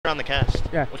around the cast.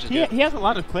 Yeah, which is good. He has a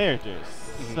lot of characters,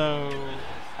 so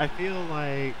I feel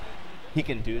like he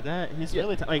can do that. He's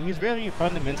really he's very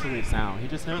fundamentally sound. He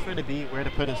just knows where to be, where to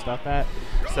put his stuff at.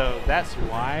 So that's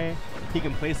why he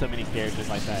can play so many characters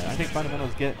like that. I think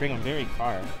fundamentals bring him very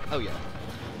far. Oh yeah.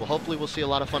 Well, hopefully we'll see a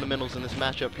lot of fundamentals in this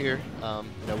matchup here. You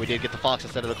know, we did get the Fox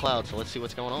instead of the Cloud, so let's see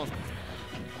what's going on.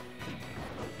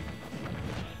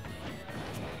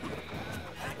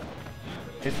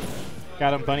 It's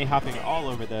got him bunny hopping all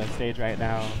over the stage right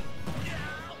now.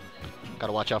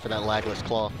 Gotta watch out for that lagless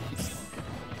claw.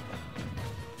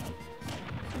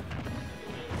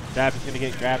 Jab is going to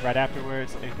get grabbed right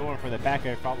afterwards and going for the back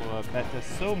air follow-up. That does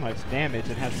so much damage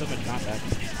and has so much knockback.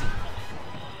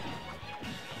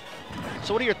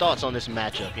 So what are your thoughts on this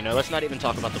matchup? You know, let's not even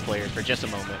talk about the players for just a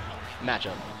moment.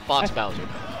 Matchup. Fox Bowser.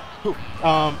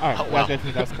 All right. Oh, wow. That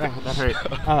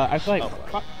hurt. I feel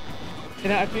like...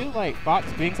 And I feel like Fox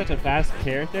being such a fast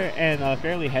character and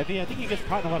fairly heavy, I think he gets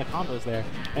caught in a lot of combos there.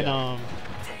 And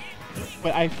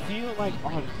but I feel like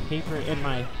on paper, in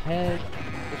my head,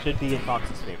 it should be in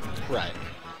Fox's favor. Right.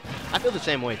 I feel the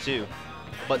same way too.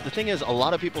 But the thing is, a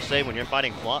lot of people say when you're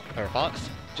fighting Fox,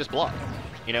 just block.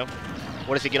 You know,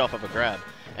 what does he get off of a grab?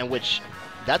 And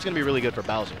that's going to be really good for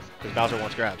Bowser, because Bowser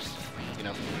wants grabs. You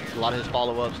know, a lot of his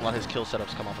follow-ups, a lot of his kill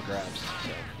setups come off of grabs.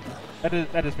 So.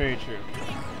 That is very true.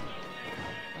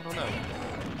 I don't know.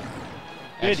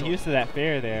 Good use of that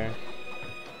fair there.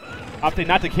 Opting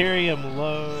not to carry him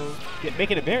low,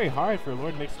 making it very hard for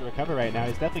LordMix to recover right now.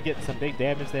 He's definitely getting some big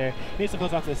damage there. He needs to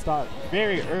close off this stock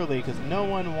very early because no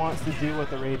one wants to deal with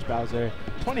the Rage Bowser.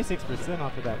 26%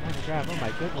 off of that one grab. Oh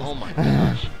my goodness. Oh my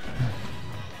gosh.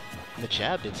 The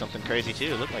jab did something crazy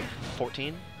too. It looked like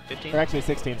 14, 15? Or actually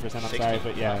 16%, I'm 16? sorry,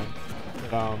 but yeah.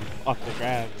 Off the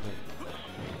grab.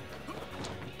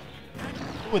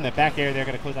 Ooh, in the back air, they're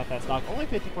going to close out that stock. Only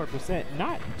 54%,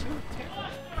 not too terrible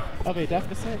of a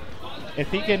deficit.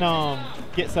 If he can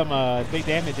get some big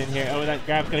damage in here. Oh, that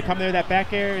grab's going to come there, that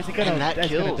back air. Is he going to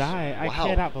die? Wow. I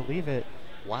cannot believe it.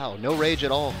 Wow, no rage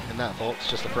at all in that, folks.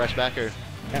 Just a fresh back air.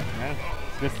 Yeah.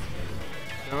 Just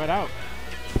throw it out.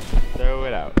 Throw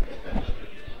it out.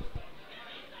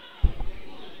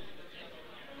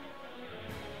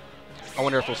 I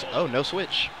wonder if we'll... Oh, no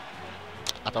switch.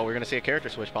 I thought we were going to see a character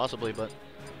switch, possibly, but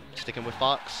sticking with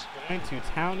Fox. Going to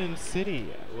Town and City,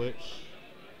 which...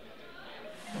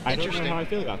 I don't know how I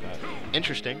feel about that.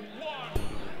 Interesting.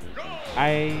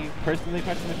 I personally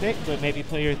question the pick, but maybe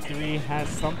Player-3 has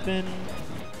something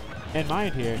in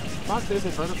mind here. Fox is a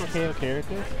vertical KO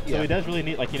character, so he does really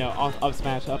need, like, you know, up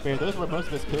smash, up air. Those are where most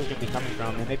of his kills are going to be coming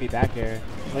from, and maybe back air,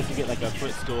 unless you get, like, a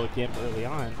footstool gimp early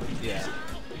on. Yeah.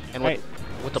 And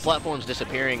with the platforms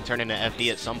disappearing, turning to FD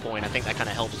at some point, I think that kind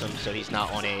of helps him so he's not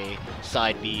on a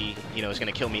side B, you know, it's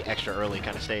going to kill me extra early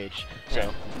kind of stage. So.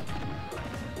 Right.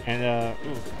 And,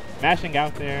 mashing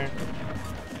out there.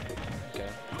 Okay.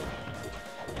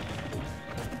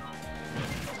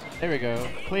 There we go.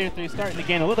 Player-3 starting to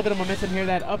gain a little bit of momentum here.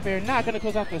 That up air not going to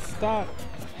close out the stock.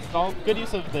 Stall. Good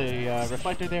use of the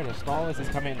reflector there to stall as he's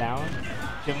coming down.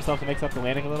 Give himself to mix up the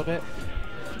landing a little bit.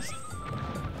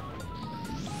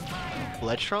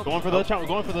 Ledge trump? Going for the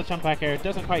chunk back air.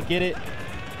 Doesn't quite get it.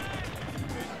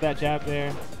 That jab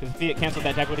there. Because if he had canceled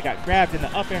that jab, would have got grabbed. And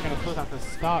the up air going to close out the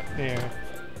stock there.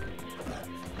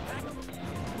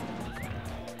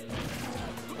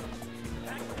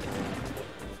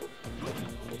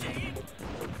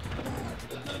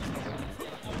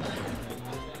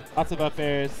 Lots of up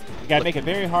airs. You gotta make it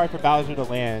very hard for Bowser to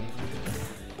land.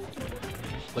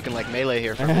 Looking like melee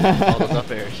here for all those up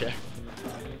airs, yeah.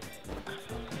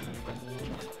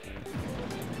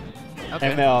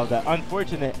 Okay. And the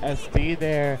unfortunate SD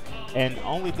there, and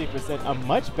only 3%. A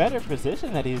much better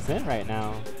position that he's in right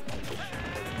now.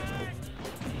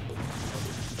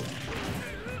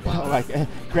 Oh, like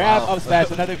grab, up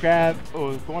smash, another grab.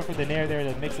 Oh, going for the nair there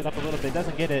to mix it up a little bit.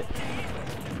 Doesn't get it.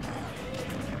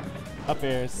 Up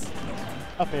airs.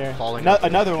 Up air. Falling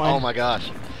another one. Oh my gosh.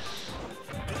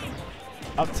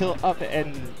 Up tilt up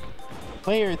and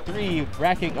Player-3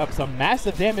 racking up some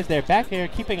massive damage there. Back air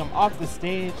keeping him off the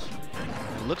stage.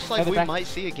 Looks like we might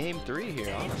see a game 3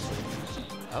 here, honestly.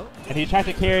 Oh. And he tried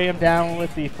to carry him down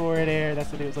with the forward air.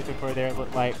 That's what he was looking for there, it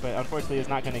looked like, but unfortunately he's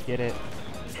not going to get it.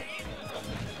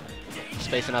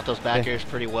 Spacing out those back airs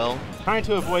pretty well. Trying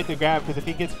to avoid the grab, because if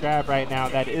he gets grabbed right now,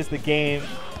 that is the game.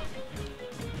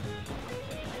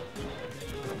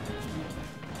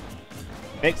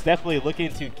 Nick's definitely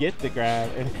looking to get the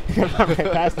grab and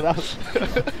right past it out.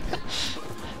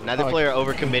 Neither player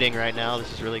overcommitting right now.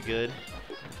 This is really good.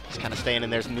 He's kind of staying in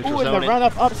their neutral zone. And the run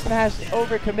up smash,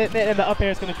 overcommitment, and the up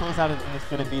air is going to close out, and it's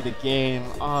going to be the game.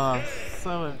 Oh,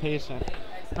 so impatient.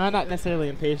 Not necessarily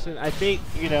impatient. I think,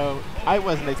 you know, I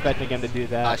wasn't expecting him to do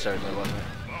that. I certainly wasn't.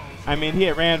 I mean, he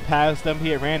had ran past him. He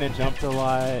had ran and jumped a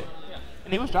lot.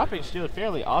 And he was dropping shield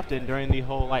fairly often during the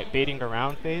whole, like, baiting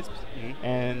around phase.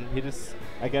 And he just,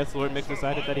 I guess LordMix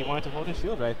decided that he wanted to hold his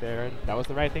shield right there. And that was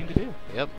the right thing to do. Yep.